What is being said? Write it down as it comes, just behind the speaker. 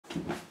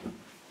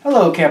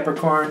Hello,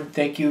 Capricorn.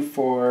 Thank you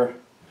for...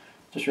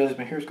 Just realized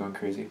my hair's going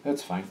crazy.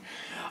 That's fine.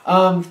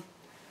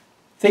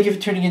 Thank you for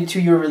tuning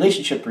into your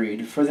relationship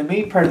read. For the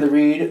main part of the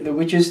read, The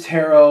Witch's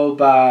Tarot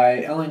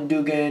by Ellen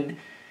Dugan,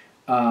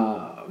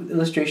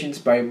 illustrations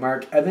by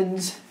Mark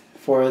Evans.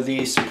 For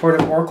the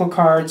supportive oracle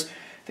cards,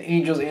 The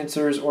Angel's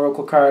Answers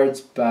oracle cards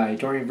by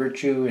Doreen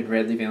Virtue and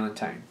Radley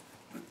Valentine.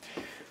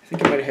 I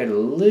think I might have had a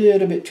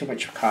little bit too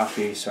much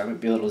coffee, so I might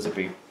be a little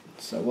zippy.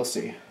 So we'll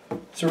see.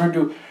 So we're going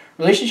to do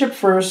relationship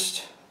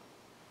first,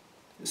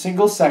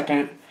 single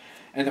second,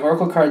 and the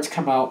oracle cards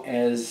come out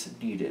as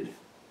needed.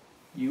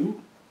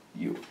 You.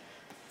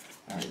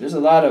 Alright, there's a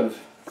lot of...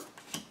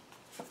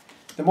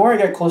 The more I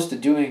got close to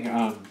doing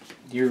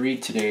your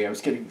read today, I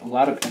was getting a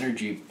lot of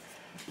energy.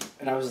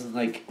 And I was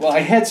like, well, I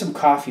had some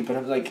coffee, but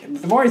I'm like,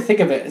 the more I think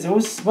of it,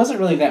 wasn't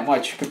really that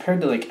much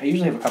compared to, like, I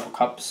usually have a couple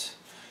cups.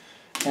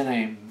 And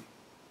I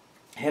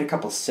had a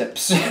couple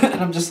sips. And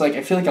I'm just like,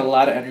 I feel like a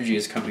lot of energy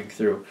is coming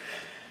through.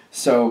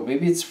 So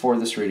maybe it's for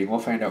this reading. We'll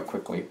find out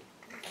quickly.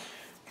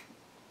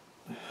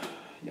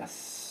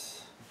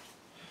 Yes.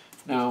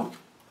 Now,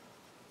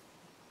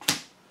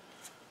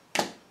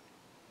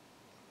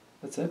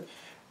 that's it.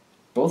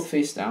 Both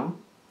face down.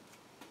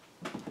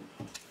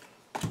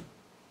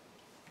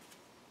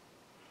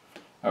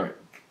 Alright,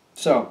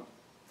 so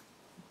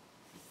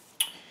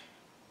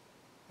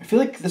I feel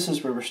like this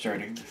is where we're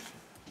starting.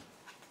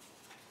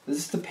 Is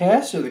this the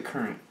past or the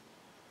current?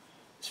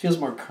 This feels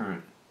more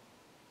current.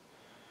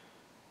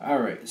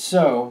 Alright,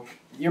 so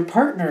your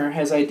partner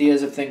has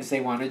ideas of things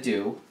they want to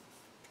do.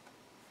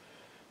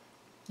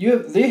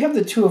 They have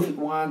the Two of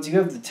Wands, you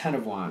have the Ten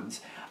of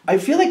Wands. I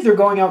feel like they're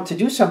going out to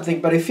do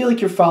something, but I feel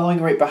like you're following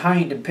right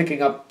behind and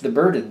picking up the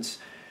burdens.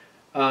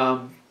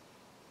 As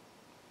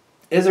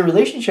a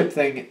relationship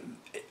thing,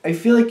 I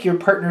feel like your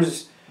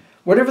partner's,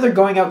 whatever they're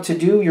going out to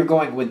do, you're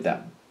going with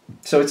them.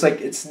 So it's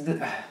like,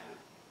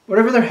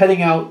 whatever they're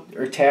heading out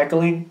or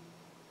tackling,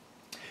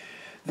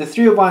 the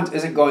Three of Wands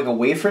isn't going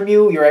away from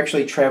you, you're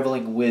actually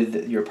traveling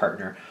with your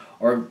partner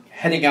or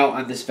heading out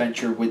on this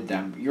venture with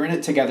them. You're in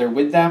it together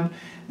with them.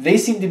 They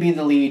seem to be in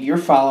the lead, you're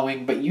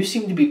following, but you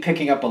seem to be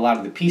picking up a lot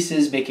of the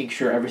pieces, making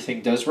sure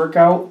everything does work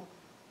out.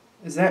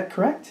 Is that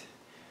correct?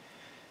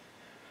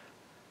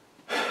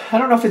 I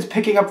don't know if it's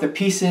picking up the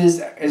pieces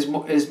as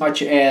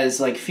much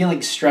as like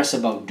feeling stress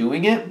about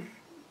doing it.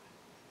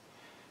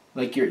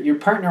 Like your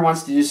partner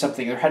wants to do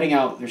something, they're heading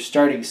out, they're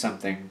starting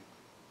something,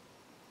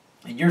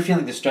 and you're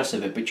feeling the stress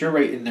of it, but you're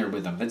right in there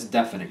with them. That's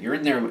definite. You're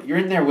in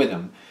there with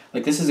them.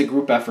 Like this is a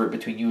group effort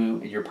between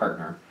you and your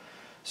partner.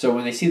 So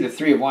when they see the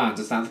Three of Wands,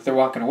 it's not that they're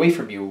walking away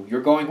from you.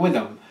 You're going with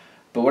them.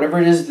 But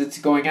whatever it is that's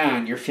going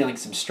on, you're feeling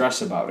some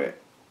stress about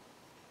it.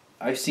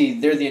 I see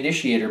they're the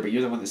initiator, but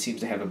you're the one that seems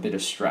to have a bit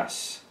of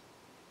stress.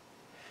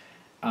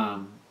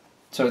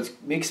 So it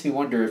makes me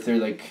wonder if they're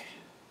like...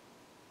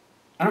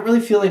 I don't really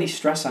feel any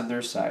stress on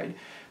their side.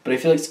 But I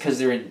feel like it's because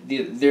they're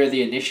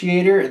the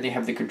initiator and they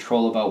have the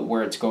control about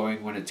where it's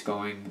going, when it's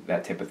going,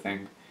 that type of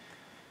thing.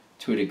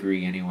 To a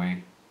degree,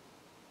 anyway.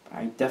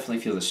 I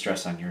definitely feel the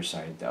stress on your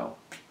side, though.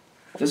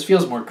 This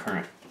feels more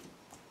current.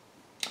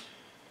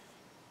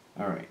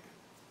 Alright.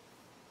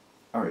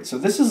 Alright, so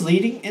this is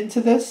leading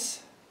into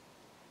this.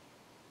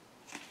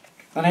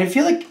 And I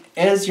feel like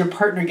as your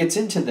partner gets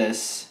into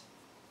this,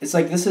 it's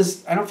like this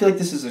is... I don't feel like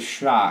this is a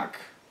shock.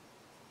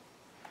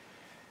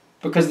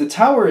 Because the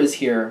Tower is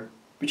here,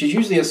 which is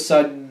usually a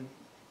sudden...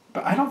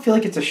 But I don't feel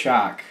like it's a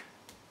shock.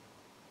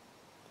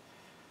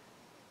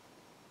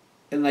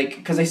 And like,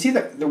 because I see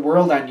the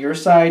world on your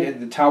side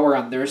and the Tower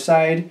on their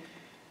side.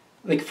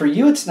 Like, for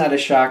you, it's not a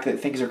shock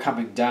that things are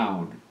coming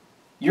down.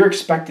 You're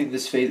expecting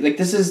this phase. Like,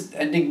 this is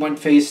ending one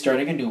phase,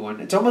 starting a new one.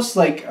 It's almost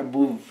like a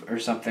move or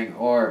something.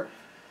 Or,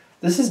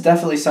 this is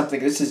definitely something.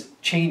 This is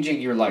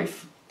changing your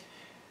life.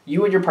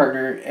 You and your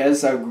partner,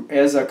 as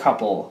a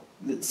couple,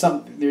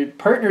 their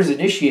partner's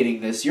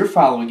initiating this. You're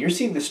following. You're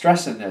seeing the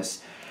stress in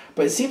this.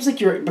 But it seems like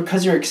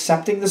because you're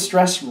accepting the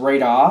stress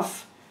right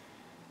off,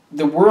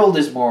 the world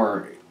is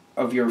more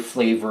of your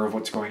flavor of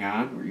what's going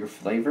on, or your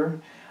flavor.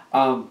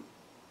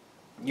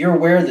 You're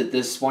aware that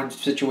this one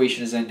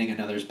situation is ending,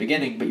 another's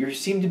beginning, but you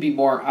seem to be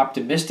more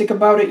optimistic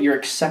about it. You're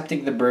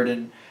accepting the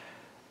burden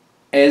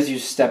as you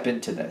step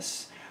into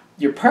this.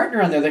 Your partner,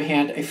 on the other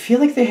hand, I feel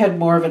like they had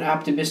more of an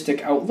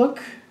optimistic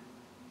outlook.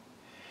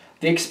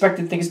 They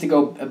expected things to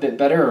go a bit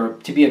better or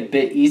to be a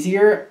bit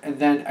easier,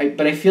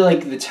 but I feel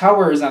like the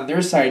Tower is on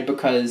their side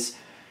because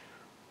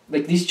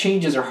like these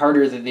changes are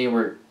harder than they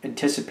were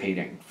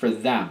anticipating for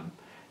them.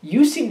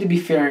 You seem to be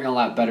faring a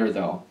lot better,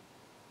 though,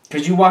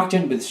 because you walked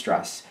in with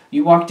stress.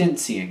 You walked in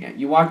seeing it.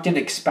 You walked in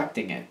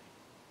expecting it.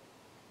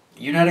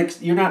 You're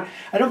not.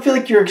 I don't feel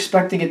like you're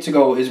expecting it to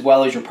go as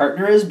well as your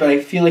partner is, but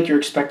I feel like you're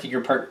expecting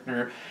your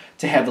partner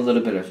to have a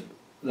little bit of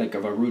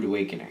a rude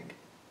awakening.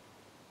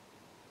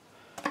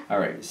 All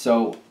right,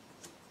 so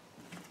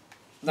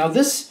now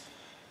this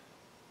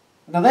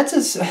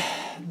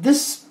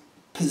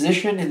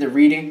position in the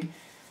reading.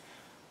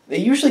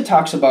 It usually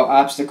talks about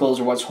obstacles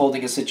or what's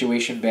holding a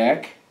situation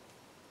back.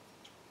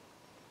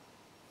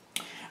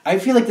 I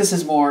feel like this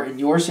is more in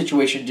your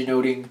situation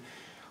denoting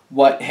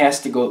what has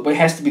to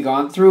be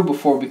gone through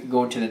before we can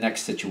go into the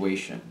next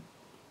situation.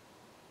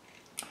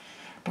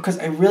 Because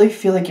I really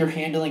feel like you're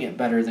handling it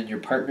better than your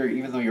partner,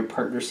 even though your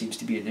partner seems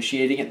to be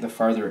initiating it the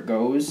farther it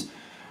goes.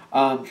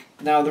 Now,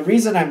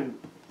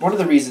 one of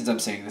the reasons I'm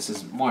saying this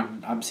is,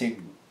 one, I'm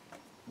seeing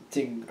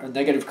a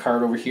negative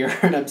card over here,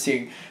 and I'm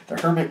seeing the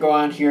Hermit go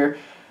on here,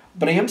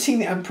 but I am seeing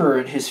the Emperor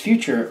in his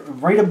future.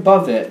 Right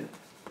above it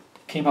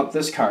came up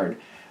this card,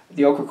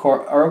 the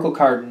Oracle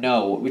card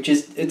No, which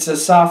is, it's a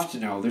soft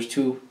no. There's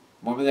two,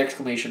 one with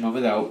exclamation, one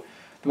without.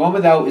 The one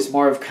without is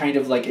more of kind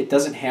of like, it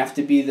doesn't have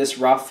to be this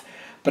rough,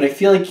 but I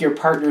feel like your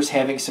partner's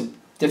having some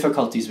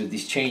difficulties with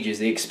these changes.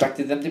 They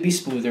expected them to be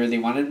smoother. They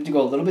wanted them to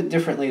go a little bit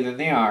differently than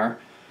they are,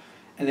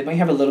 and they might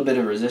have a little bit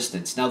of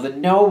resistance. Now, the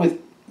no, with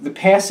the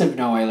passive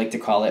no, I like to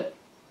call it,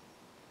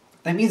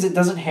 that means it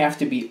doesn't have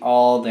to be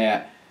all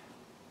that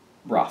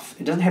rough.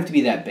 It doesn't have to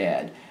be that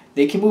bad.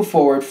 They can move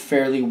forward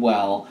fairly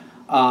well.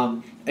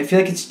 I feel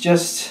like it's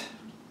just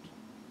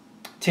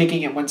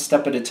taking it one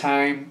step at a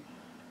time.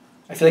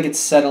 I feel like it's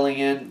settling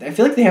in. I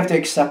feel like they have to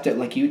accept it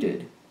like you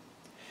did.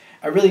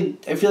 I really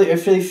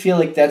feel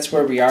like that's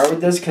where we are with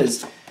this,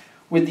 because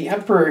with the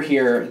Emperor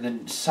here and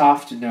then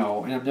soft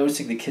no, and I'm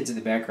noticing the kids in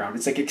the background,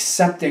 it's like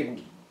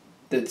accepting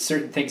that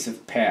certain things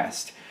have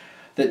passed.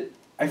 That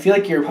I feel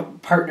like your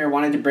partner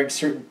wanted to bring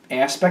certain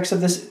aspects of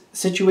this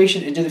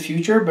situation into the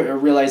future, but are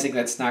realizing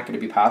that's not going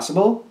to be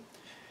possible.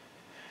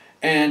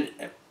 And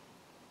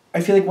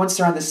I feel like once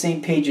they're on the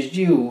same page as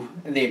you,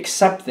 and they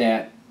accept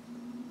that,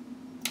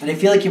 and I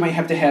feel like you might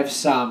have to have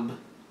some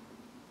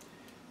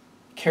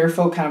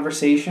careful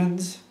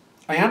conversations.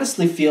 I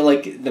honestly feel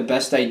like the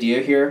best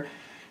idea here,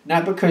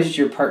 not because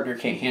your partner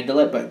can't handle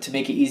it, but to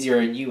make it easier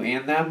on you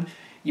and them,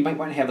 you might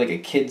want to have like a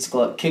kid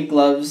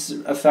gloves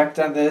effect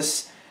on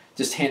this.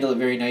 Just handle it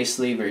very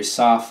nicely, very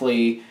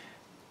softly,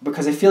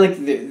 because I feel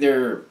like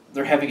they're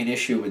having an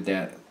issue with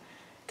that,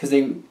 because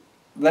they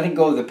letting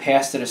go of the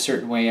past in a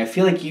certain way. I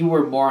feel like you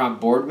were more on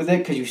board with it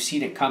because you've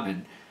seen it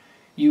coming.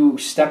 You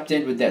stepped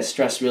in with that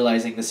stress,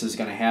 realizing this was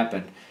going to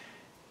happen,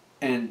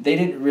 and they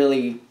didn't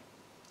really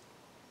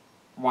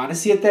want to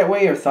see it that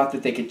way or thought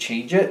that they could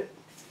change it.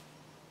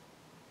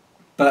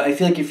 But I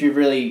feel like if you're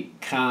really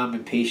calm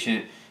and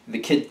patient, the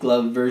kid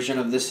glove version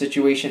of this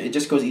situation, it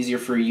just goes easier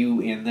for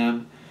you and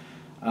them.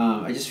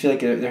 I just feel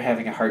like they're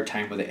having a hard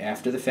time with it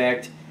after the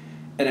fact.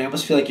 And I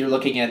almost feel like you're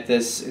looking at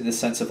this in the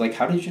sense of like,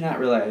 how did you not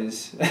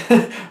realize?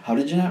 How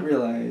did you not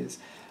realize?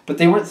 But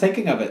they weren't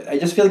thinking of it. I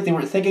just feel like they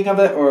weren't thinking of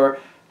it, or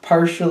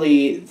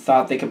partially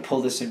thought they could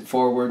pull this in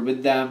forward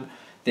with them.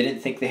 They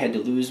didn't think they had to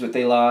lose what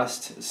they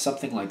lost.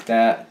 Something like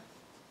that.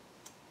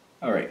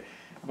 All right,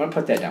 I'm going to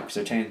put that down because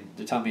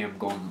they're telling me I'm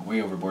going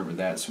way overboard with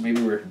that, so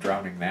maybe we're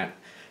drowning that.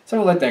 So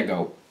I'm going to let that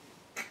go.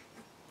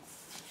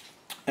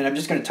 And I'm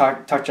just going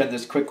to touch on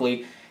this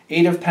quickly.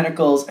 Eight of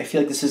Pentacles, I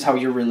feel like this is how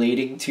you're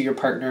relating to your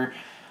partner.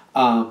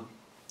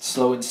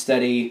 Slow and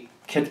steady.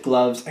 Kid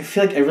gloves. I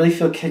really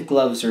feel kid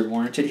gloves are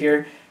warranted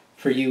here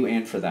for you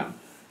and for them.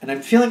 And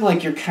I'm feeling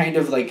like you're kind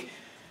of like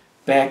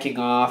backing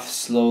off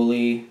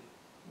slowly.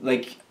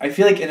 Like, I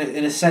feel like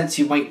in a sense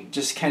you might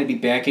just kind of be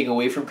backing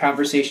away from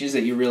conversations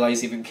that you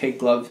realize even kid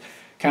glove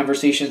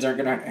conversations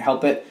aren't going to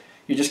help it.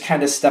 You're just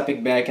kind of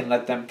stepping back and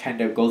let them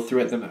kind of go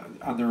through it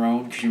on their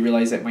own because you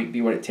realize that might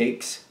be what it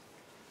takes.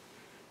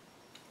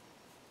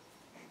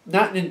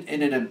 Not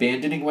in an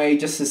abandoning way,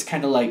 just this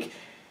kind of like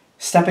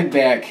stepping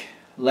back,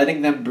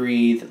 letting them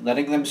breathe,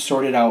 letting them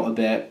sort it out a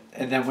bit,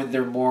 and then when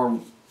they're more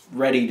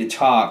ready to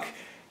talk,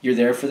 you're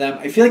there for them.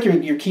 I feel like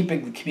you're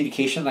keeping the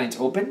communication lines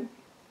open,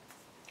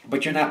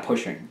 but you're not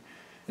pushing,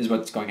 is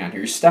what's going on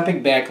here. You're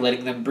stepping back,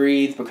 letting them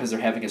breathe because they're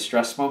having a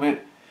stress moment,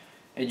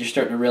 and you're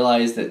starting to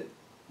realize that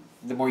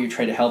the more you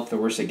try to help, the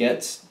worse it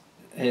gets.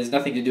 It has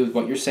nothing to do with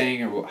what you're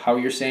saying or how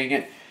you're saying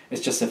it.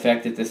 It's just the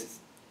fact that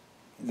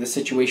the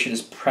situation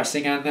is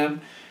pressing on them,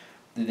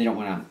 and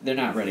they're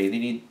not ready. They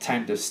need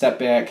time to step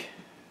back,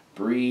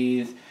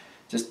 breathe,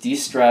 just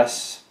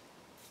de-stress.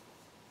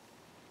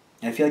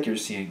 And I feel like you're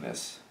seeing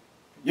this.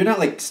 You're not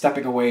like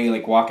stepping away,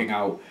 like walking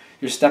out.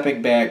 You're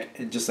stepping back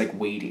and just like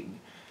waiting.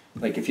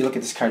 Like if you look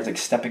at this card, it's like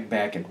stepping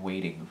back and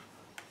waiting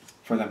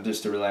for them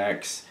just to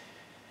relax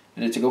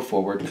and to go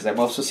forward. Because I'm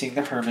also seeing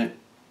the Hermit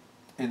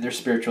in their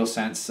spiritual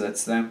sense. So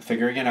that's them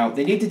figuring it out.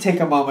 They need to take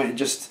a moment and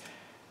just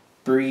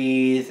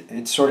breathe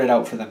and sort it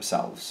out for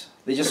themselves.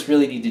 They just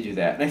really need to do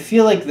that. And I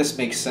feel like this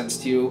makes sense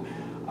to you.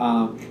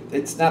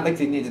 It's not like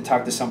they need to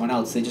talk to someone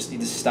else. They just need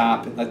to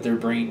stop and let their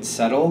brain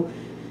settle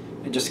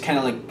and just kind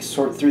of like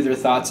sort through their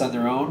thoughts on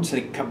their own so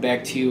they can come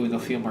back to you and they'll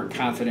feel more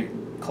confident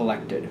and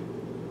collected.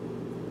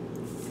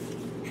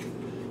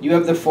 You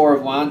have the Four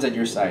of Wands on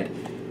your side.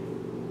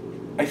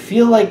 I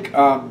feel like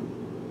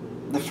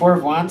the Four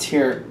of Wands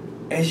here,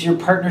 as your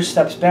partner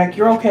steps back,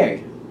 you're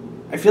okay.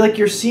 I feel like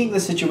you're seeing the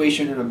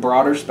situation in a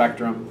broader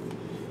spectrum.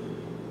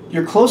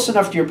 You're close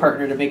enough to your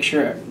partner to make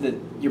sure that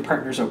your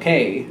partner's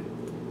okay,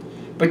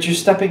 but you're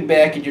stepping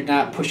back and you're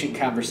not pushing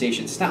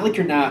conversations. It's not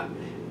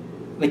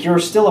like you're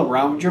still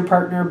around your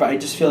partner, but I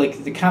just feel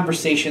like the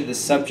conversation, the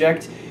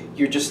subject,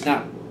 you're just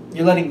not,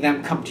 you're letting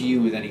them come to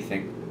you with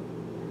anything.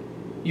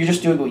 You're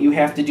just doing what you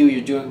have to do.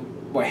 You're doing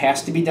what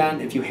has to be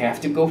done. If you have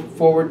to go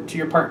forward to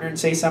your partner and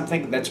say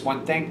something, that's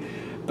one thing.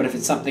 But if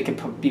it's something that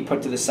can be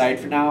put to the side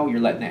for now, you're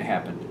letting that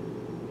happen.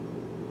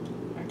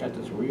 I got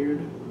this weird.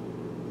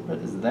 What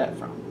is that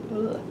from?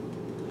 Ugh.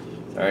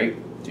 Sorry.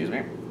 Excuse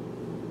me.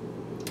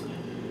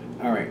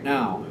 Alright,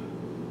 now.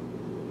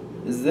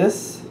 Is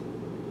this...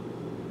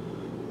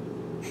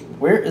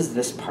 Where is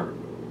this part?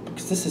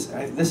 Because this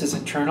is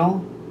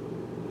internal.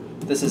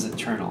 This is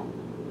internal.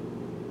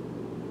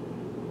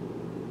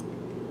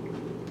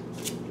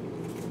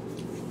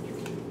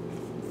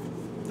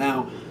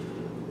 Now,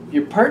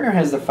 your partner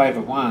has the Five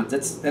of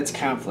Wands. That's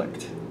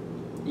conflict.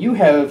 You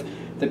have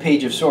the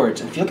Page of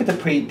Swords. If you look at the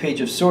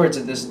Page of Swords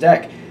in this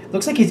deck, it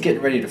looks like he's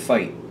getting ready to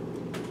fight.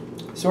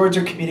 Swords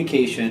are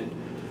communication.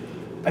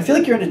 I feel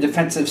like you're in a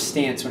defensive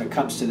stance when it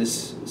comes to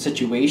this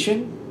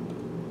situation.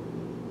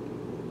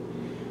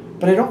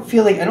 But I don't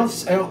feel like I don't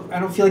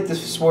feel like the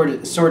sword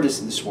is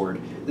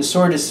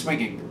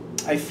swinging.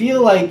 I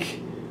feel like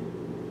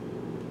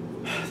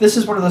this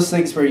is one of those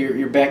things where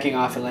you're backing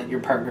off and letting your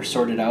partner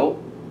sort it out.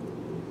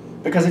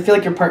 Because I feel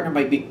like your partner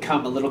might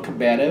become a little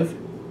combative.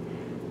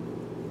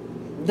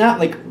 Not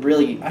like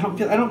really. I don't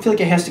feel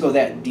like it has to go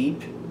that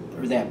deep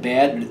or that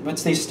bad. But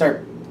once they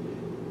start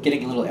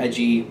getting a little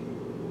edgy,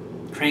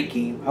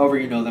 cranky, however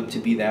you know them to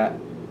be that,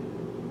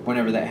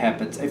 whenever that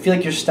happens, I feel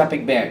like you're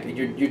stepping back and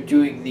you're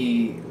doing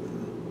the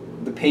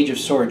Page of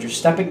Swords. You're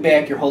stepping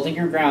back. You're holding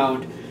your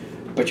ground,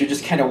 but you're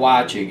just kind of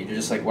watching. And you're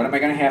just like, what am I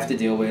going to have to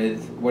deal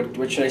with?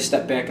 What should I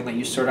step back and let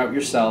you sort out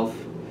yourself?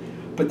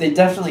 But they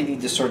definitely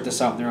need to sort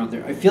this out on their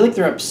own. I feel like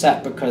they're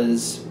upset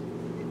because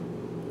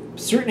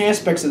certain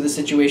aspects of the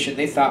situation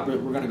they thought were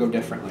going to go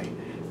differently.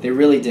 They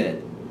really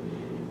did.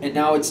 And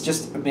now it's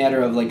just a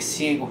matter of like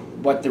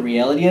seeing what the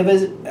reality of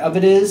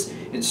it is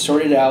and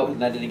sort it out and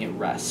letting it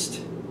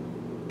rest.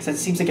 Because that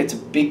seems like it's a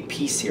big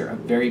piece here, a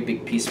very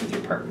big piece with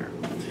your partner.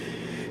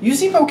 You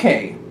seem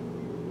okay.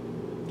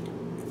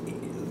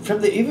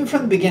 Even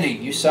from the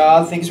beginning, you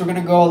saw things were going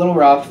to go a little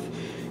rough.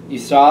 You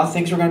saw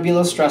things were going to be a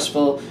little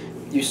stressful.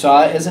 You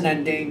saw it as an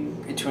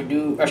ending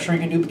into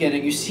ushering a new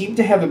beginning. You seem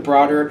to have a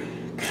broader,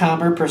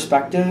 calmer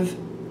perspective,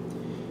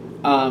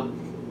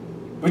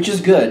 which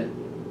is good.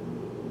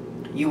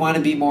 You want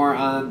to be more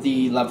on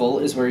the level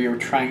is where you're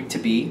trying to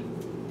be.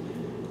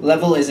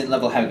 Level isn't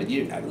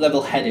level-headed.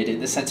 Level-headed in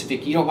the sense of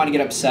you don't want to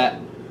get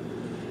upset.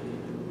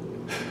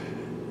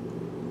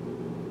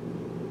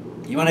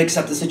 You want to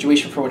accept the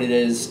situation for what it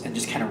is and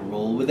just kind of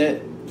roll with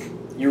it.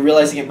 You're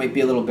realizing it might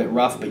be a little bit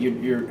rough, but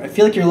I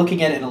feel like you're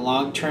looking at it in a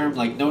long term.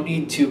 Like, no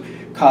need to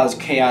cause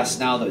chaos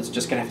now that it's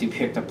just going to have to be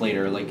picked up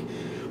later. Like,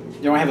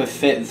 you don't have a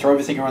fit and throw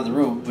everything around the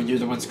room when you're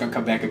the one that's going to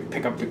come back and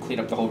pick up and clean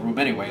up the whole room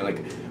anyway.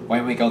 Like, why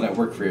make all that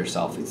work for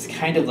yourself? It's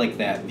kind of like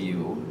that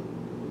view.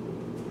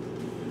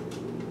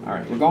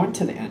 Alright, we're going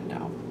to the end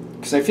now.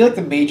 Because I feel like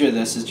the major of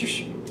this is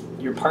just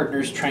your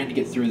partner's trying to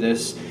get through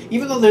this.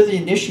 Even though they're the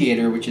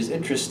initiator, which is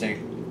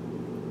interesting.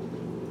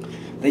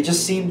 They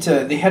just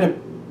they had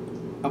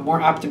a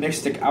more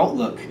optimistic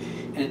outlook,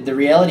 and the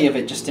reality of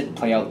it just didn't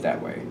play out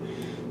that way.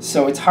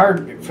 So it's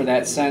hard for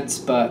that sense,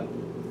 but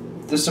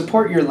the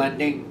support you're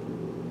lending,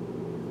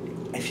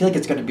 I feel like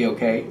it's going to be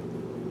okay.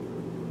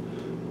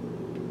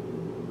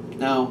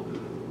 Now,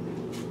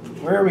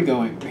 where are we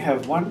going? We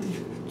have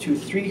 1, 2,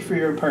 3 for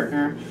your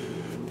partner.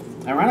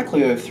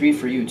 Ironically, we have 3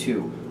 for you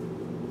too.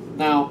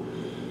 Now,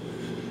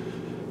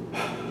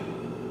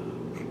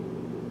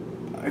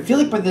 I feel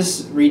like when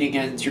this reading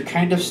ends, you're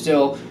kind of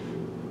still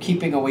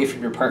keeping away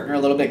from your partner a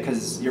little bit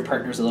because your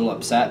partner's a little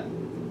upset.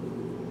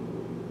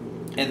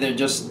 And they're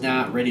just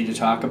not ready to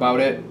talk about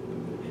it.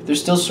 They're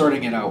still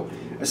sorting it out.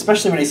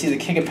 Especially when I see the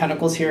King of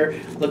Pentacles here,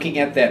 looking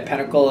at that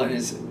pentacle in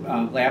his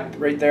lap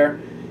right there.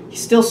 He's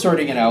still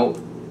sorting it out.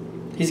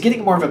 He's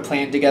getting more of a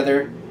plan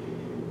together.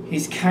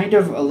 He's kind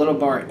of a little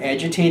more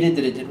agitated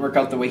that it didn't work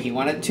out the way he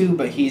wanted to,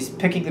 but he's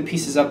picking the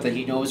pieces up that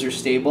he knows are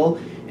stable,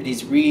 and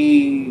he's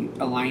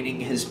realigning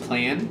his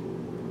plan.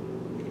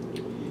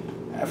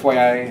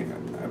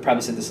 FYI, I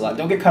probably said this a lot.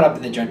 Don't get caught up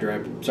in the gender.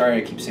 I'm sorry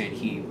I keep saying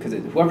he, because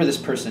whoever this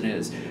person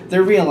is,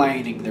 they're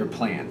realigning their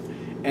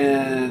plan.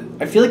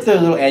 And I feel like they're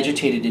a little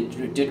agitated.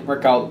 It didn't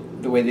work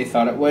out the way they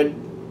thought it would.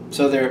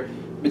 So they're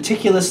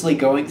meticulously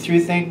going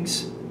through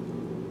things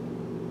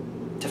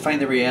to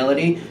find the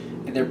reality,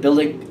 and they're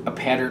building a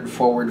pattern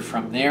forward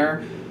from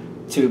there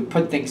to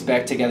put things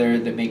back together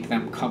that make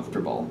them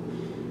comfortable.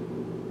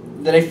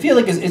 That I feel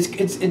like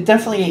it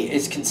definitely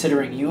is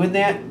considering you in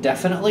that,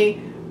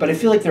 definitely, but I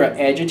feel like they're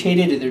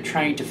agitated and they're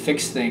trying to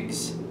fix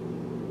things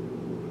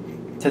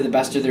to the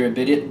best of their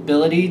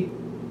ability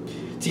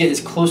to get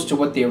as close to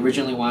what they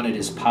originally wanted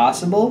as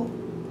possible.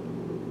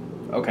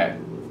 Okay.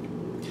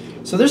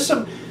 So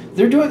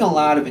they're doing a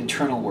lot of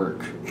internal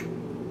work.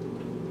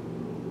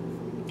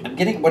 I'm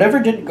getting, whatever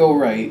didn't go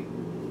right,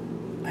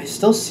 I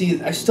still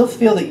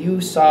feel that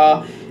you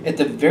saw, at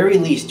the very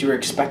least, you were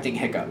expecting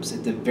hiccups,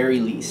 at the very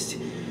least.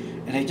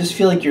 And I just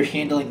feel like you're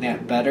handling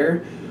that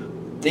better.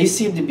 They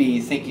seem to be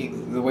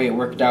thinking the way it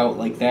worked out,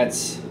 like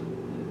that's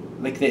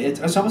like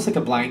it's almost like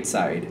a blind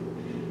side.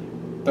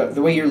 But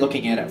the way you're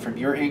looking at it from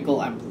your angle,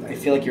 I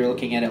feel like you're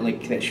looking at it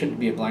like that shouldn't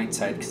be a blind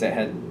side because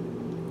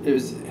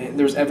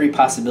there was every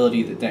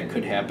possibility that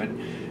could happen.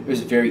 It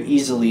was very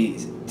easily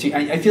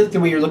I feel like the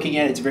way you're looking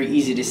at it, it's very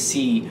easy to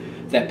see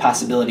that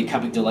possibility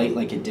coming to light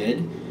like it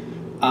did.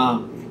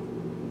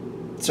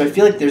 So I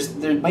feel like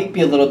there might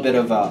be a little bit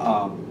of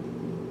a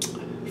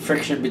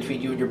friction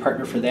between you and your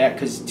partner for that,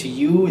 because to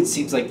you it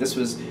seems like this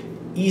was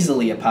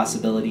easily a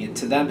possibility, and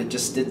to them it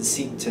just didn't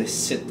seem to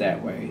sit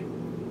that way,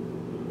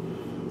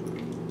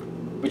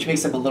 which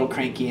makes them a little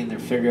cranky and they're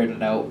figuring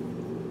it out.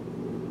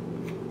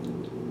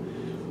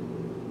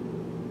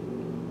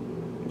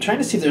 I'm trying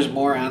to see if there's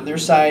more on their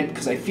side,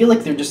 because I feel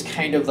like they're just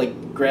kind of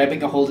like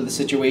grabbing a hold of the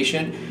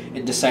situation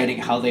and deciding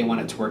how they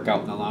want it to work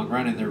out in the long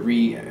run, and they're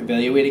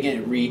re-evaluating it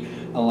and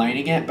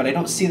realigning it, but I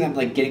don't see them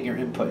like getting your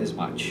input as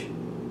much.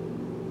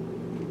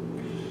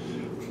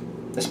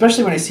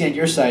 Especially when I see on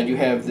your side you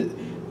have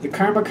the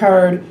Karma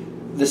card,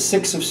 the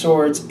Six of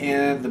Swords,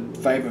 and the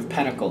Five of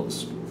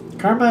Pentacles.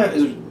 Karma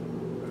is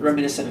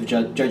reminiscent of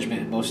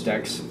Judgment in most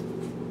decks.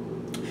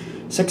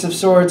 Six of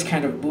Swords,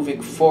 kind of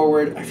moving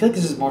forward. I feel like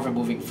this is more of a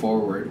moving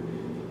forward.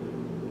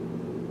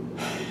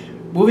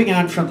 Moving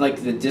on from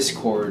like the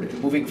discord,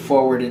 moving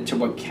forward into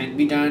what can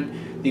be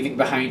done, leaving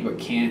behind what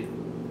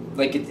can't.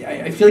 Like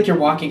I feel like you're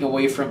walking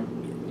away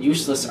from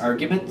useless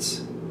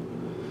arguments.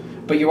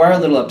 But you are a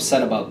little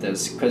upset about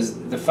this,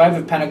 because the Five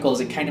of Pentacles,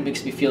 it kind of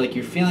makes me feel like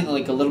you're feeling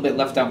like a little bit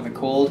left out in the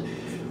cold,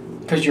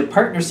 because your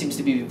partner seems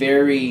to be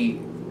very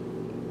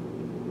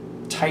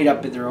tied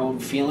up in their own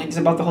feelings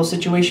about the whole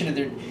situation,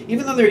 and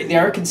even though they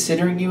are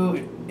considering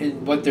you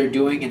in what they're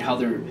doing and how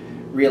they're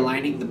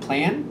realigning the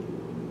plan,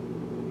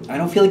 I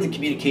don't feel like the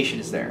communication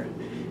is there,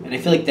 and I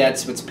feel like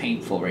that's what's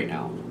painful right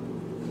now,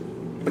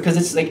 because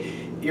it's like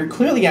you're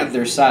clearly on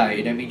their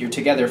side. I mean, you're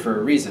together for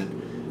a reason.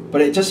 But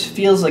it just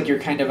feels like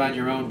you're kind of on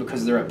your own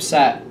because they're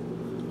upset.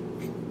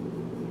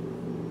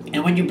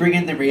 And when you bring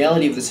in the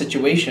reality of the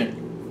situation,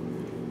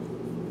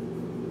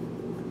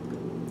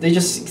 they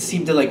just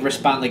seem to like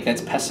respond like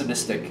that's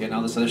pessimistic and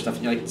all this other stuff.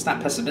 And you're like, it's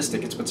not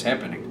pessimistic, it's what's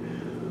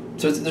happening.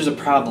 So there's a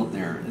problem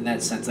there in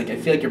that sense. Like I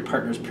feel like your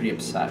partner's pretty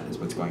upset is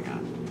what's going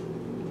on.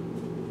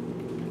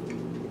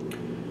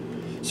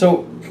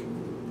 So,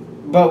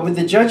 but with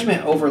the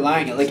Judgment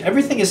overlying it, like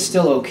everything is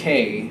still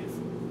okay.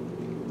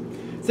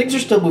 Things are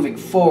still moving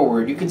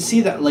forward. You can see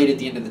that light at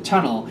the end of the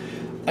tunnel.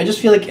 I just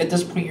feel like at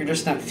this point you're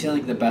just not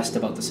feeling the best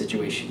about the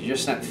situation. You're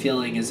just not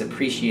feeling as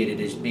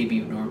appreciated as maybe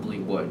you normally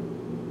would.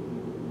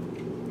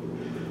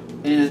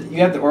 And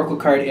you have the Oracle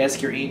card,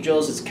 Ask Your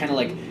Angels. It's kind of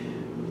like,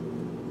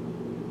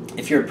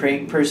 if you're a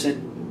praying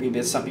person, maybe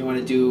it's something you want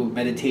to do,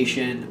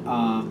 meditation.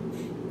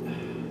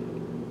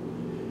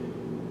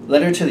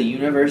 Letter to the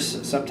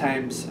Universe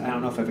sometimes. I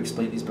don't know if I've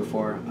explained these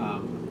before.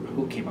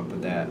 Who came up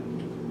with that?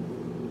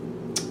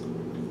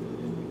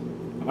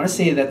 I want to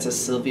say that's a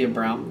Sylvia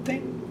Brown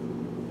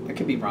thing. I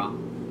could be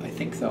wrong. I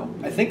think so.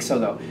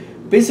 Though.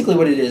 Basically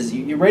what it is,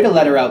 you write a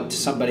letter out to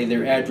somebody,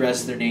 their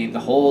address, their name, the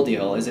whole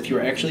deal, as if you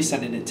were actually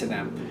sending it to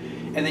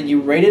them. And then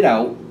you write it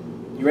out.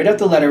 You write out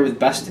the letter with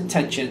best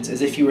intentions,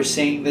 as if you were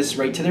saying this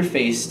right to their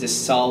face to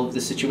solve the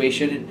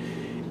situation.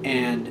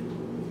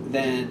 And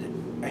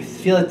then I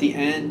feel at the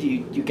end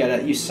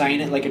you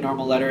sign it like a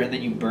normal letter, and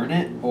then you burn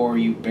it, or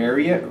you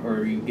bury it,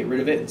 or you get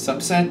rid of it in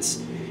some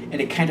sense. And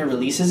it kind of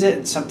releases it,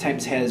 and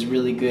sometimes has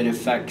really good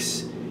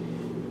effects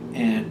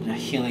in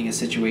healing a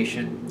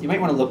situation. You might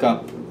want to look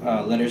up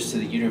Letters to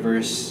the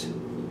Universe.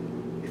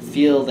 I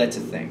feel that's a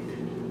thing.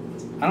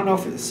 I don't know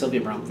if it's a Sylvia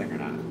Brown thing or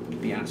not, to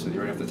be honest with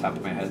you, right off the top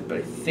of my head, but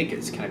I think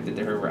it's connected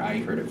to her where I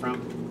heard it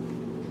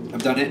from.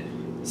 I've done it.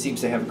 It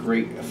seems to have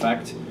great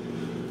effect.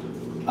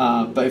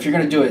 But if you're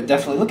going to do it,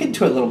 definitely look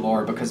into it a little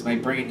more, because my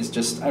brain is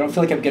just, I don't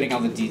feel like I'm getting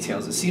all the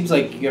details. It seems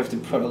like you have to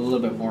put a little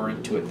bit more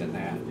into it than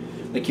that.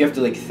 Like you have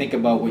to like think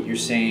about what you're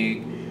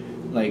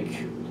saying, like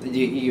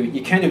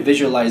you kind of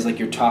visualize like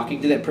you're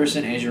talking to that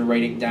person as you're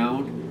writing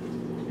down.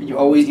 And you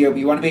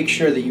want to make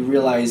sure that you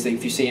realize that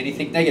if you say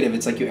anything negative,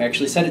 it's like you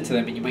actually said it to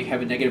them, and you might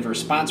have a negative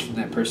response from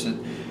that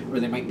person, or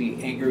they might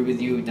be angry with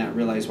you and not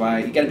realize why.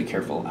 You got to be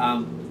careful.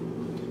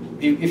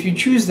 If you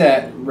choose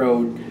that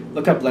road,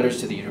 look up Letters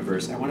to the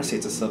Universe. I want to say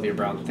it's a Sylvia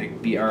Brown thing.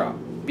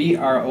 B-R-O-W-N-E.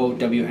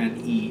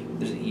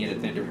 There's an E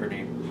at the end of her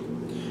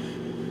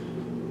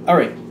name. All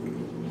right.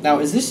 Now,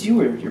 is this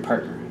you or your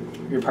partner?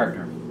 Your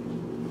partner.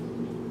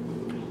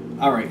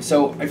 All right.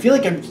 So I feel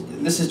like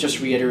this is just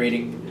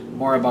reiterating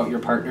more about your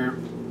partner,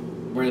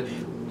 where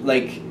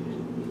like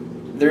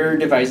they're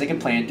devising a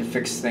plan to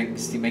fix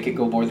things, to make it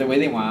go more the way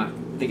they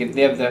want. They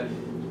have the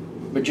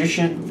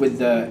Magician with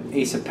the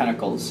Ace of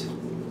Pentacles.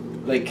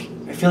 Like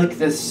I feel like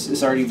this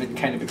has already been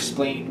kind of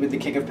explained with the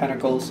King of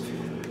Pentacles,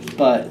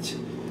 but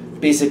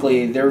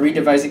basically they're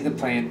redevising the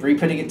plan,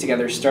 re-putting it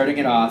together, starting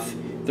it off.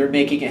 They're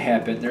making it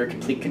happen. They're in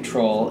complete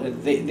control.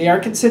 They are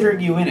considering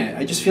you in it.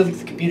 I just feel like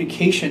the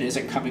communication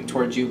isn't coming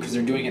towards you because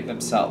they're doing it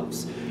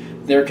themselves.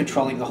 They're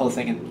controlling the whole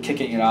thing and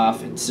kicking it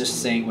off and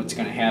just saying what's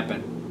going to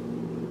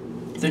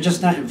happen. They're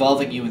just not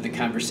involving you in the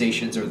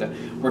conversations or the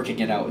working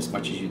it out as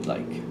much as you'd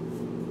like.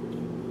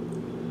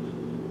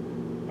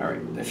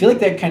 Alright, I feel like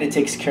that kind of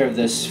takes care of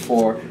this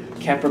for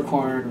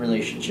Capricorn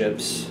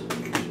relationships.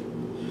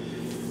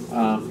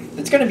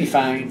 It's going to be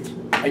fine.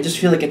 I just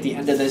feel like at the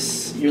end of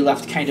this, you're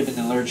left kind of in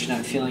the lurch,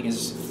 not feeling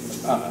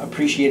as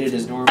appreciated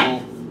as normal.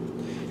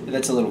 And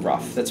that's a little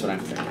rough. That's what I'm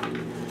thinking.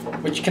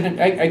 Which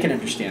I can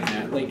understand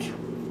that. Like,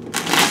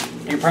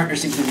 your partner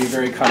seems to be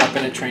very caught up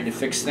in it, trying to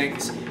fix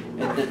things.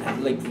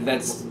 And like,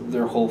 that's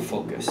their whole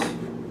focus.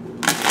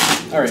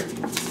 Alright,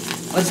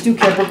 let's do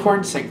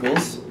Capricorn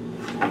singles.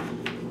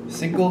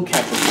 Single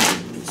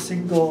Capricorn.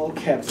 Single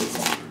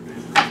Capricorn.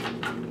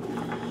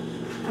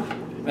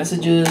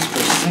 Messages for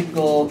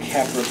single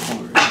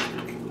Capricorn.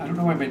 I don't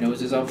know why my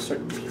nose is all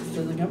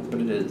filling up, but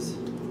it is.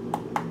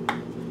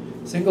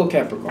 Single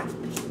Capricorn.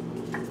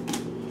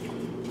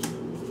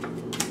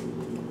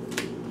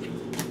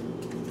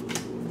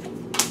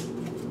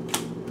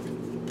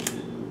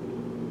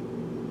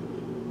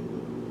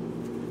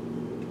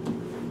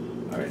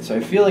 Alright, so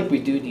I feel like we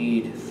do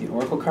need the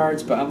Oracle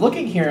cards, but I'm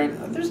looking here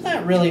and there's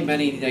not really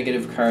many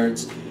negative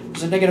cards.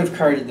 There's a negative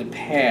card in the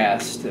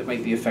past that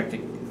might be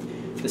affecting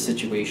the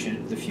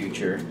situation, the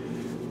future,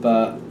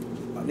 but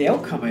the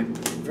outcome I'm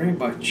very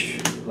much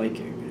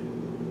liking.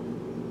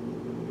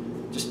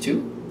 Just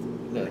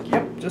two? They're like,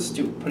 yep, just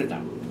two. Put it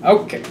down.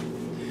 Okay.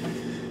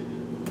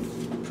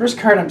 First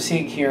card I'm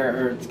seeing here,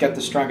 or it's got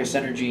the strongest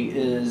energy,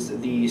 is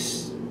the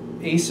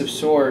Ace of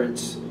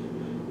Swords.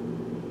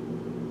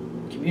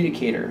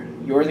 Communicator.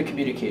 You're the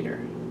communicator.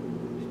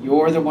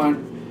 You're the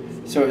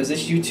one. So is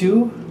this you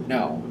too?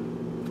 No.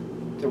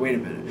 So wait a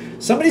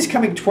minute. Somebody's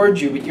coming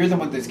towards you, but you're the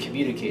one that's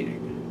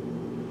communicating.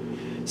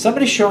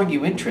 Somebody's showing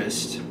you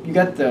interest. You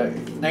got the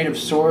Knight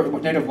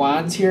of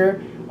Wands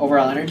here,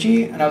 overall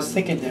energy, and I was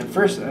thinking at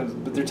first,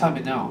 but they're telling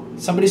me no.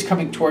 Somebody's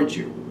coming towards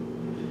you,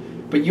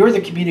 but you're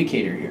the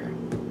communicator here.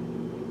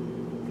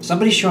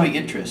 Somebody's showing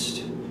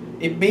interest.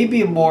 It may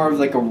be more of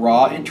like a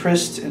raw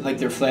interest, and like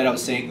they're flat out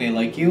saying they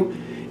like you,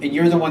 and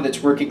you're the one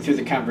that's working through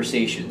the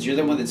conversations. You're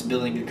the one that's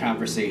building the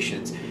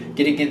conversations,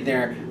 getting in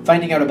there,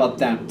 finding out about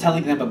them,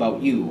 telling them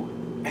about you.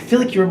 I feel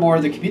like you're more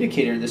of the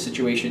communicator in this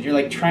situation. You're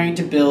like trying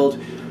to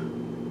build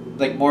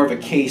like more of a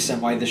case on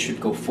why this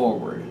should go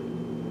forward.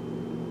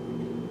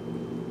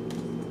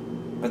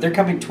 But they're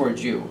coming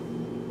towards you.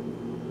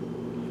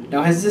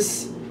 Now, has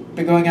this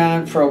been going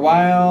on for a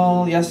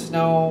while? Yes,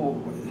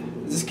 no?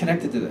 Is this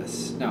connected to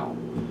this? No.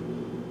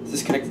 Is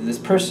this connected to this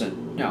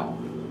person? No.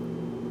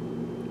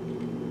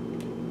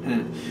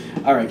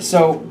 Alright,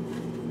 so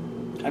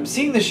I'm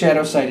seeing the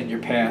shadow side in your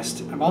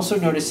past. I'm also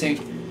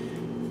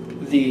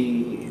noticing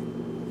the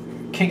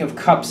King of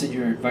Cups in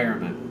your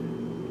environment.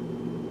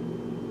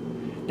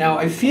 Now,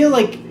 I feel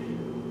like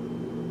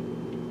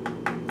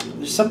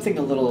there's something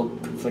a little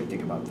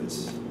conflicting about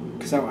this.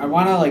 Because I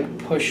want to, like,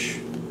 push...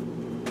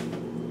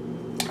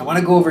 I want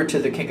to go over to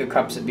the King of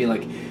Cups and be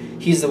like,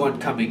 he's the one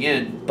coming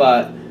in.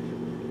 But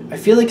I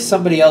feel like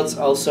somebody else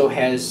also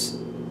has,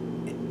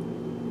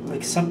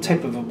 like, some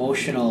type of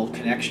emotional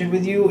connection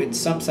with you in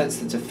some sense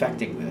that's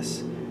affecting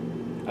this.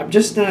 I'm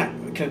just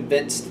not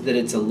convinced that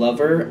it's a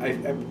lover.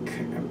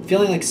 I'm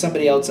feeling like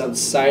somebody else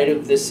outside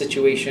of this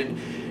situation,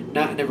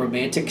 not in a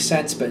romantic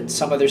sense, but in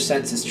some other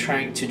sense, is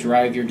trying to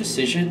drive your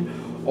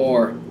decision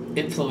or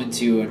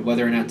influence you on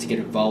whether or not to get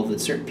involved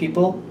with certain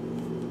people.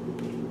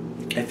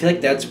 I feel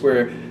like that's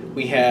where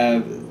we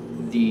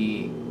have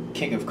the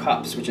King of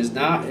Cups, which is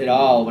not at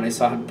all when I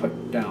saw him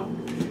put down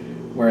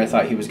where I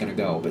thought he was going to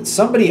go. But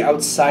somebody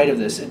outside of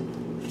this,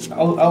 and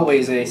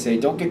always I say,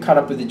 don't get caught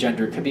up with the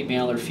gender. It could be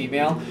male or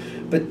female,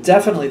 but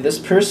definitely this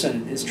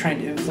person is trying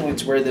to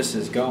influence where this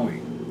is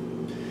going.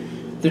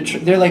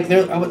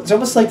 It's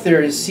almost like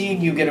they're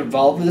seeing you get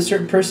involved with a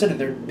certain person and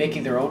they're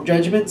making their own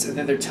judgments, and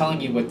then they're telling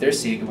you what they're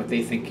seeing and what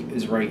they think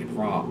is right and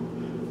wrong.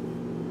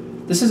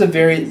 This is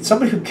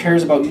somebody who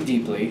cares about you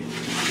deeply.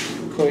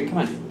 Chloe, come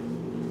on.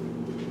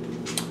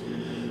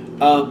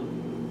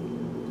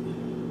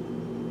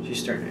 She's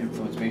starting to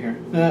influence me here.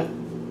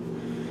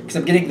 Because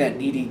I'm getting that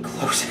needy,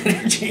 close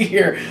energy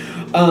here.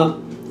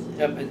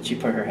 Yep, and she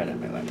put her head on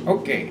my lap.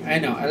 Okay, I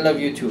know, I love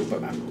you too,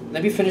 but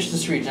let me finish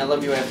this reading. I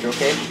love you after,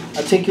 okay?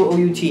 I'll take you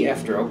OUT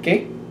after,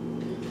 okay?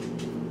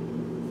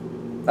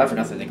 Not for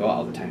nothing, they go out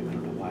all the time. I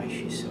don't know why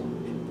she's so...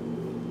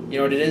 You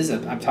know what it is?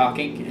 I'm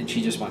talking, and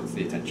she just wants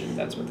the attention.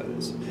 That's what that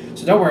is.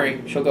 So don't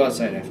worry, she'll go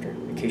outside after,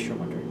 in case you're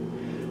wondering.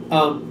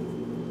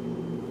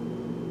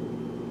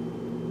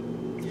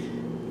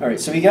 Alright,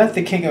 so we got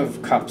the King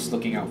of Cups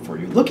looking out for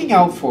you. Looking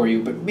out for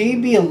you, but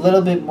maybe a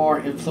little bit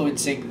more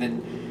influencing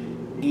than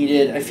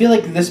needed. I feel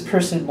like this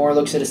person more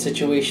looks at a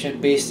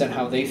situation based on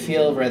how they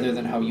feel rather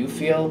than how you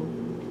feel.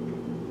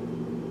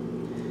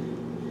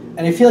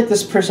 And I feel like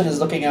this person is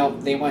looking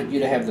out, they want you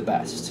to have the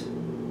best.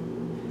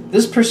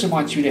 This person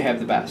wants you to have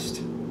the best.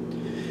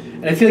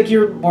 And I feel like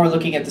you're more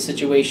looking at the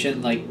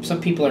situation like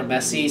some people are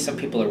messy, some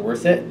people are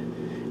worth it.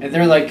 And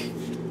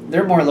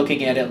they're more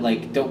looking at it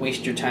like, don't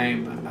waste your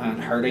time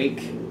on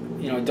heartache.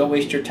 You know, don't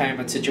waste your time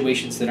on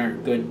situations that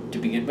aren't good to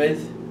begin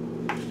with.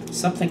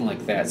 Something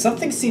like that.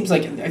 Something seems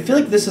like... I feel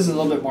like this is a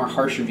little bit more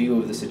harsher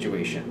view of the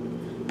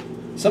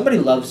situation. Somebody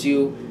loves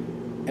you,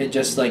 And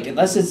just like,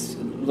 unless it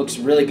looks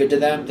really good to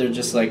them, they're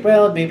just like,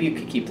 well, maybe you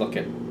could keep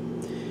looking.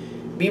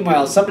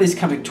 Meanwhile, somebody's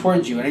coming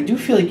towards you, and I do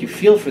feel like you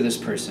feel for this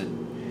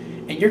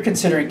person, and you're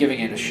considering giving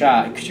it a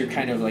shot because you're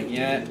kind of like,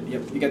 yeah,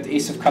 yep. You got the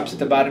Ace of Cups at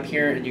the bottom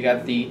here, and you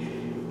got the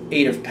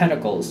Eight of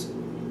Pentacles.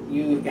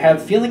 You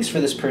have feelings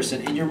for this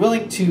person, and you're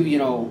willing to, you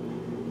know,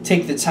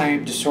 take the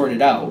time to sort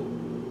it out.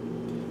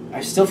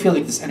 I still feel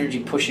like this energy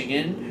pushing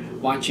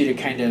in wants you to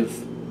kind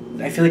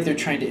of, I feel like they're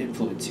trying to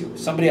influence you.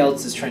 Somebody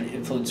else is trying to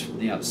influence from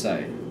the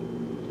outside.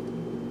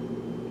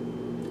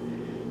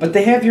 But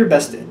they have your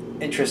best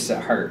interests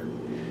at heart.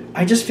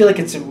 I just feel like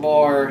it's a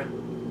more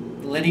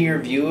linear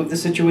view of the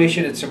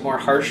situation. It's a more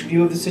harsh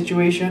view of the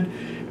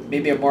situation.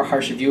 Maybe a more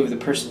harsh view of the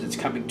person that's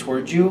coming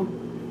towards you.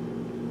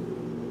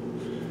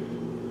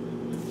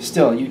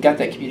 Still, you got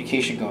that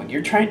communication going.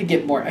 You're trying to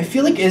get more. I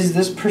feel like as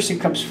this person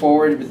comes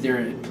forward with their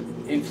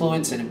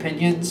influence and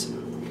opinions,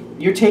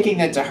 you're taking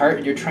that to heart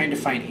and you're trying to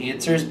find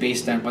answers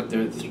based on what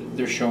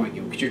they're showing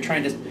you. Because you're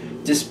trying to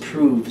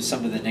disprove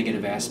some of the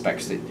negative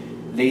aspects that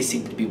they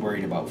seem to be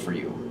worried about for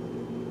you.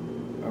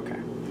 Okay.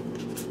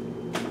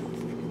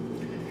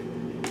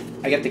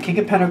 I got the King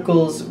of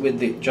Pentacles with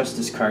the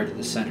Justice card in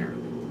the center.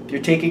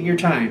 You're taking your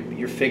time.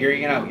 You're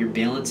figuring it out. You're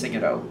balancing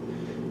it out.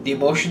 The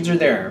emotions are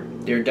there.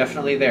 They're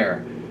definitely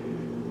there.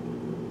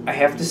 I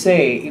have to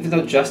say, even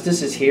though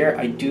Justice is here,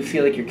 I do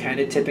feel like you're kind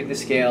of tipping the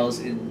scales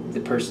in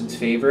the person's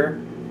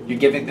favor. You're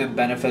giving them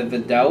benefit of the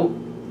doubt.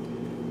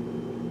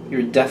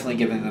 You're definitely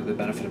giving them the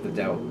benefit of the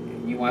doubt.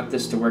 You want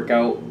this to work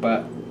out,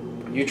 but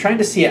you're trying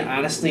to see it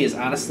honestly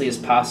as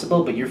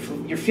possible, but your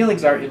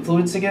feelings are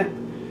influencing it.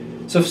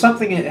 So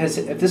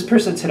if this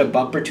person's hit a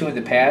bump or two in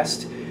the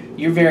past,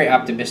 you're very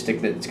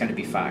optimistic that it's going to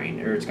be fine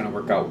or it's going to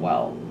work out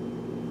well.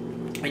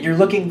 And you're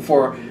looking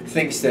for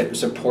things that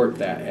support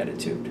that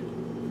attitude.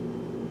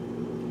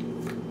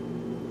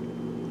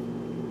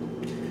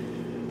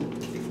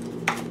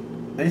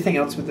 Anything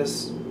else with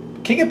this?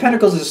 King of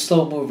Pentacles is a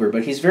slow mover,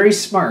 but he's very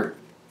smart.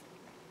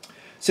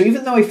 So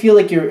even though I feel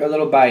like you're a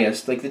little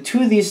biased, like the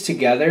two of these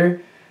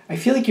together, I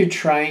feel like you're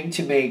trying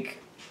to make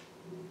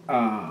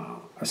a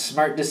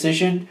smart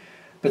decision,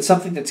 but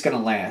something that's going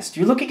to last.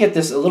 You're looking at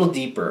this a little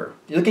deeper.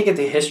 You're looking at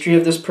the history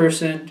of this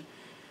person.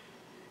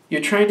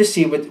 You're trying to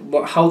see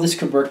how this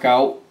could work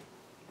out.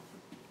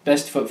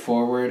 Best foot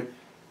forward.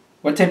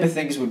 What type of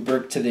things would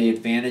work to the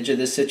advantage of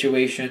this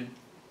situation?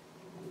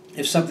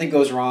 If something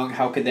goes wrong,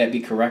 how could that be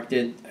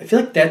corrected? I feel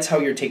like that's how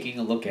you're taking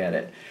a look at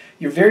it.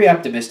 You're very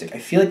optimistic. I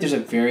feel like there's a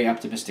very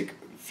optimistic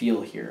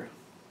feel here.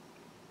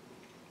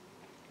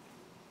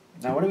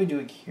 Now, what are we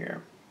doing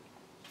here?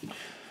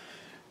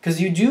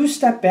 Because you do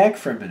step back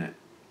for a minute.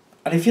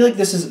 And I feel like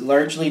this is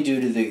largely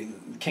due to the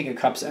King of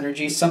Cups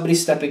energy. Somebody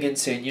stepping in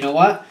saying, you know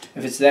what?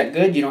 If it's that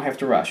good, you don't have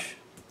to rush.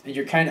 And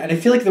you're and I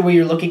feel like the way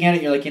you're looking at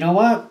it, you're like, you know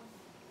what?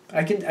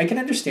 I can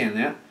understand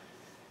that.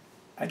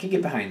 I can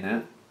get behind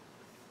that.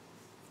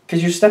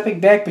 Because you're stepping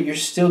back, but you're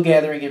still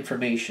gathering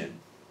information.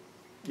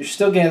 You're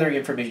still gathering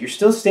information. You're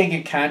still staying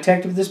in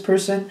contact with this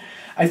person.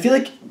 I feel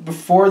like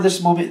before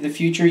this moment in the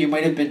future, you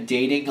might have been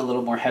dating a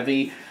little more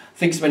heavy.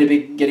 Things might have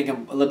been getting a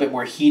little bit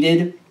more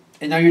heated.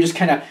 And now you're just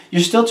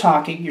you're still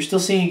talking, you're still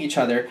seeing each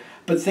other,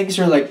 but things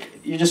are like,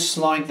 you're just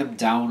slowing them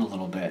down a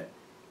little bit.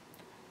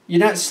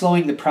 You're not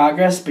slowing the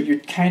progress, but you're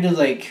kind of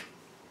like,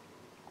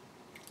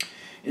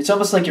 it's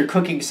almost like you're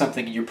cooking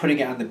something and you're putting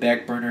it on the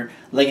back burner,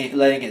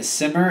 letting it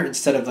simmer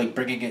instead of like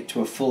bringing it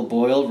to a full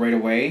boil right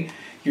away.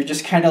 You're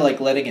just kind of like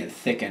letting it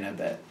thicken a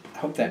bit. I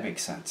hope that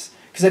makes sense.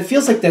 Because it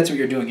feels like that's what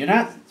you're doing. You're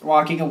not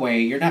walking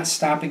away. You're not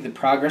stopping the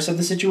progress of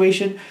the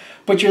situation.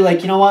 But you're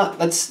like, you know what?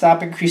 Let's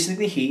stop increasing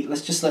the heat.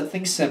 Let's just let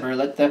things simmer.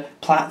 Let the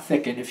plot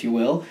thicken, if you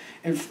will.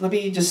 And let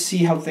me just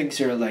see how things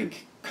are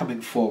like coming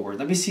forward.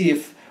 Let me see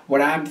if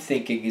what I'm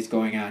thinking is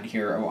going on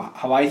here, or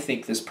how I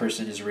think this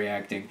person is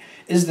reacting,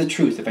 is the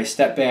truth. If I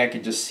step back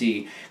and just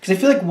see. Because I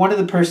feel like one of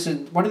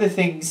the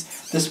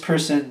things this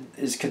person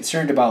is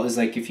concerned about is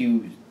like if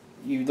you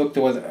look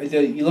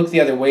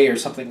the other way or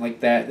something like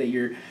that,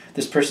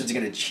 this person's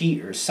going to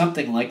cheat or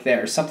something like that,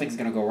 or something's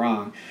going to go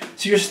wrong.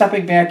 So you're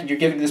stepping back and you're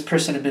giving this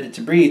person a minute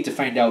to breathe to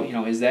find out,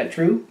 is that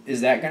true?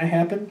 Is that going to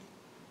happen?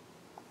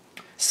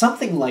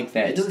 Something like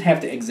that. It doesn't have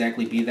to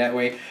exactly be that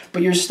way,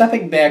 but you're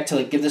stepping back to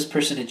like give this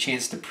person a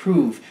chance to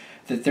prove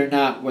that they're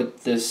not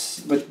what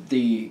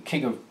the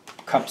King of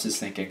Cups is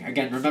thinking.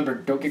 Again, remember,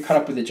 don't get caught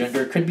up with the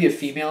gender. It could be a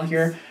female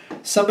here.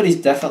 Somebody's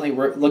definitely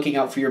looking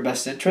out for your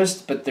best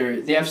interest, but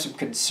they have some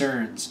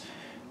concerns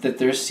that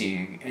they're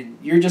seeing, and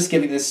you're just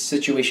giving this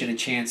situation a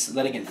chance,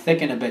 letting it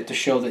thicken a bit to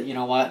show that, you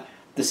know what,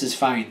 this is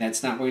fine.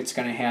 That's not what's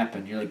going to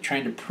happen. You're like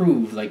trying to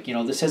prove like,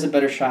 this has a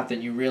better shot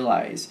than you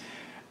realize.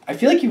 I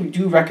feel like you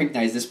do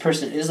recognize this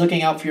person is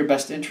looking out for your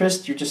best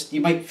interest.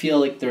 You might feel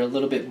like they're a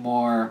little bit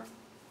more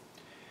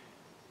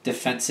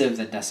defensive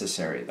than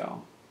necessary,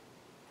 though.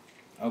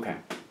 Okay.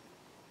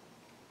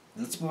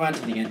 Let's move on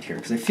to the end here,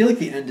 because I feel like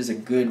the end is a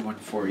good one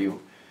for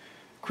you.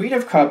 Queen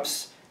of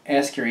Cups,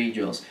 ask your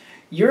angels.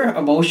 Your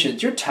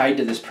emotions, you're tied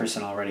to this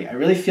person already. I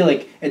really feel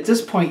like at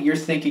this point you're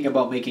thinking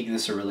about making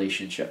this a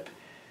relationship.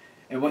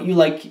 And what you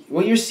like,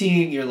 what you're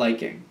seeing, you're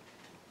liking.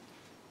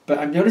 But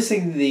I'm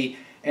noticing the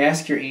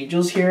ask your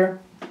angels here.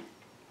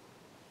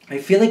 I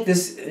feel like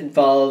this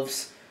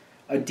involves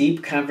a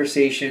deep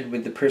conversation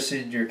with the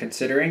person you're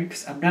considering,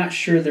 because I'm not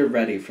sure they're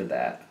ready for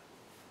that.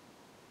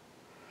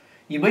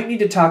 You might need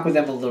to talk with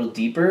them a little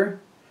deeper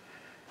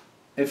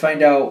and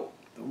find out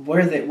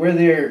where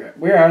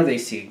are they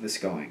seeing this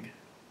going.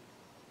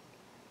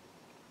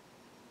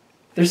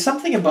 There's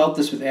something about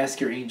this with Ask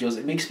Your Angels.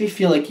 It makes me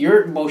feel like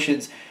your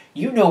emotions,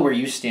 you know where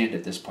you stand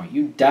at this point.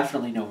 You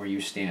definitely know where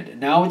you stand. And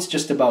now it's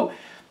just about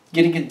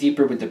getting in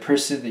deeper with the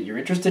person that you're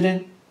interested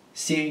in,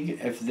 seeing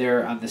if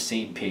they're on the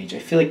same page. I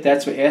feel like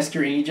that's what Ask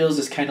Your Angels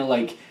is kind of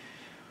like,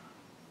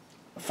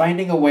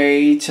 finding a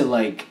way to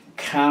like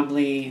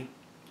calmly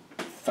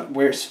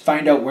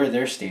find out where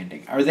they're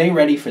standing. Are they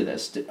ready for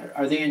this?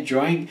 Are they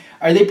enjoying?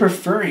 Are they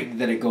preferring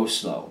that it goes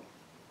slow?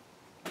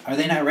 Are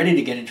they not ready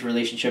to get into a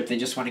relationship? They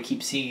just want to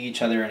keep seeing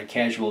each other on a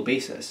casual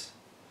basis.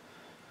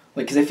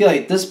 Like, because I feel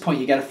like at this point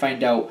you got to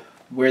find out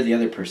where the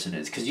other person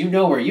is, because you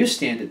know where you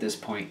stand at this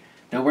point.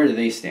 Now where do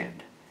they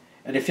stand?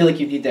 And I feel like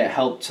you need that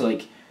help to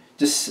like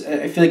just.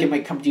 I feel like it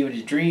might come to you in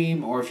a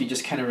dream, or if you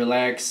just kind of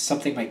relax,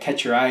 something might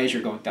catch your eye as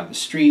you're going down the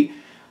street.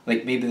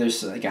 Like maybe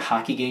there's like a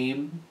hockey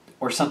game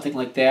or something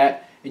like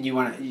that, and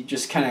you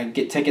just kind of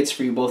get tickets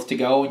for you both to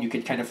go, and you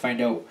could kind of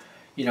find out,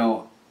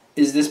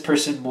 is this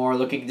person more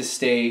looking to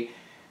stay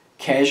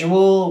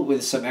casual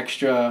with some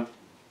extra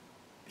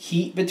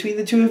heat between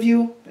the two of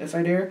you, if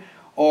I dare,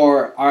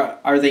 or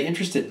are they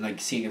interested in like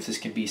seeing if this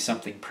can be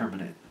something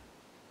permanent?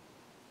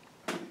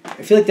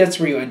 I feel like that's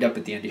where you end up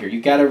at the end of here.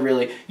 You gotta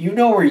really,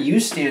 where you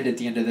stand at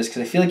the end of this,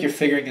 because I feel like you're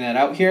figuring that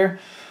out here.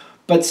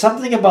 But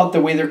something about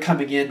the way they're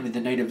coming in with the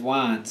Knight of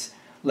Wands,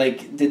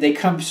 like, did they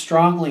come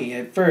strongly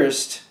at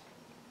first,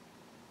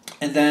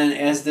 and then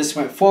as this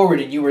went forward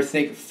and you were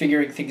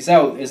figuring things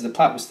out as the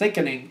plot was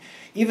thickening,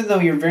 even though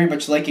you're very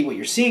much liking what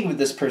you're seeing with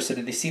this person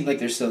and they seem like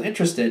they're still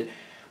interested,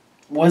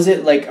 was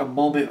it like a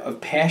moment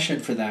of passion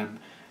for them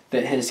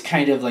that has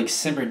kind of like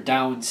simmered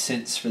down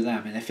since for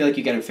them? And I feel like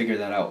you got to figure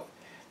that out.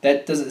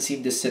 That doesn't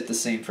seem to sit the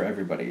same for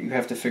everybody. You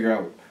have to figure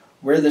out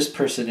where this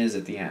person is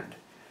at the end.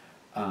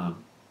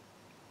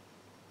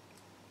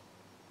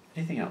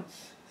 Anything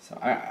else? So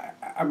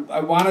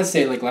I want to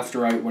say like left or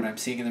right what I'm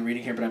seeing in the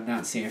reading here, but I'm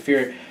not seeing. I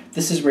fear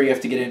this is where you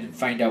have to get in and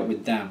find out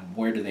with them,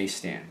 where do they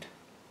stand.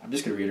 I'm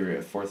just going to reiterate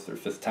a fourth or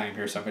fifth time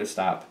here, so I'm going to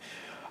stop.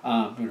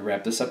 I'm going to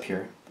wrap this up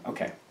here.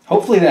 Okay.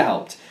 Hopefully that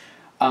helped.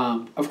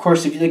 Of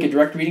course, if you'd like a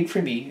direct reading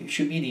from me,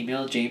 shoot me an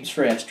email,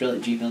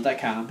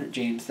 jamesforastral@gmail.com,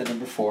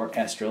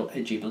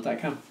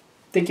 james4astral@gmail.com.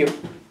 Thank you.